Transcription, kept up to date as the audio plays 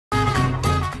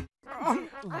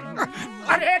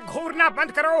अरे घूरना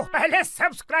बंद करो, पहले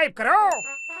सब्सक्राइब करो।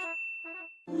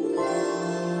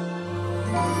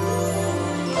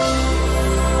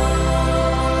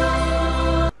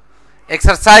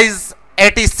 Exercise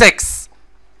 86.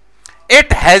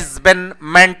 It has been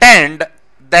maintained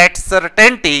that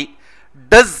certainty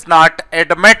does not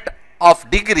admit of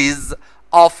degrees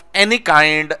of any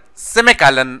kind,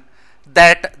 semicolon,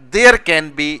 that there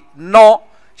can be no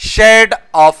shade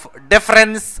of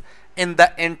difference in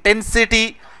the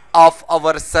intensity of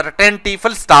our certainty,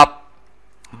 full stop.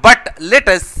 But let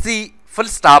us see, full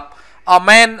stop. A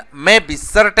man may be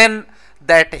certain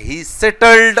that he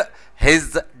settled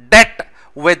his debt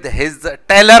with his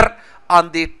tailor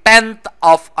on the 10th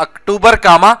of October,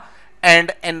 comma,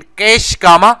 and in cash,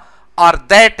 comma, or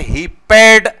that he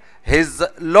paid his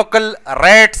local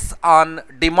rates on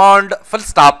demand, full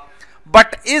stop.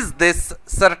 But is this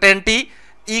certainty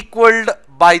equaled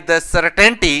by the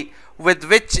certainty with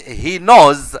which he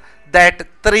knows that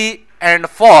 3 and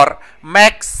 4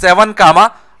 make 7,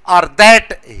 comma, or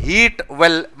that heat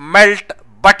will melt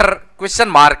butter, question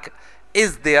mark?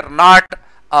 Is there not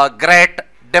a great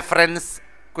difference,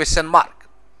 question mark?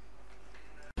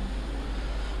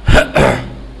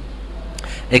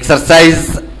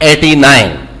 Exercise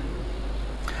 89.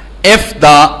 If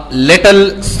the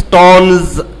little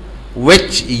stones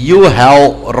which you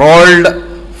have rolled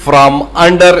from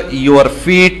under your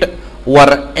feet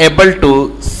were able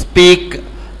to speak,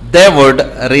 they would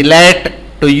relate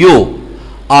to you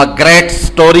a great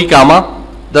story, comma,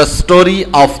 the story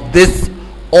of this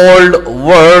old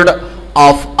word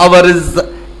of ours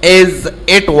as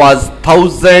it was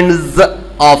thousands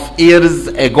of years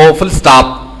ago, full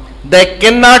stop. They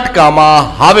cannot,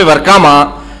 comma, however,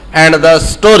 comma, and the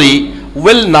story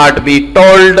will not be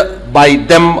told by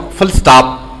them, full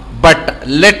stop. But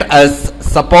let us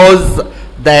suppose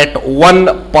that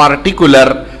one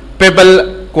particular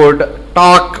pebble could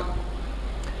talk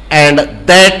and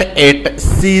that it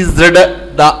seized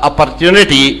the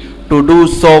opportunity to do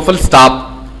so, full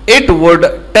stop. It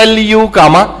would tell you,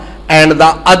 comma, and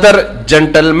the other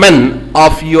gentlemen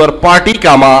of your party,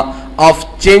 comma,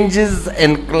 of changes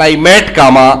in climate,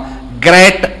 comma,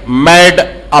 great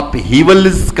mad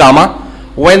upheavals, comma,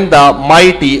 when the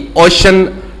mighty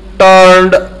ocean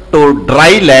turned to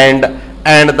dry land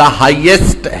and the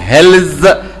highest hills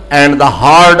and the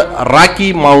hard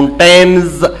rocky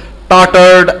mountains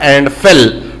tottered and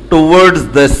fell towards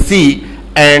the sea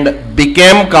and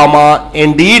became, comma,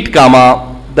 indeed, comma,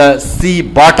 the sea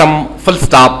bottom, full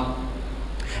stop.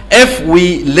 If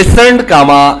we listened,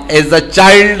 comma, as a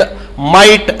child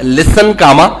might listen,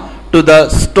 comma, to the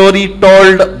story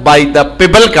told by the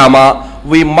pebble, comma,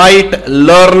 we might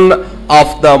learn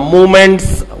of the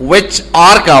movements which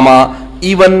are, comma,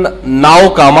 even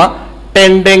now, comma,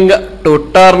 tending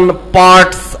to turn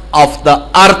parts of the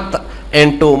earth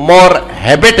into more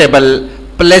habitable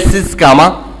places,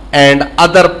 comma, and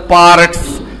other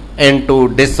parts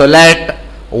into desolate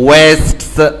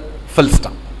wastes, full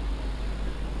stop.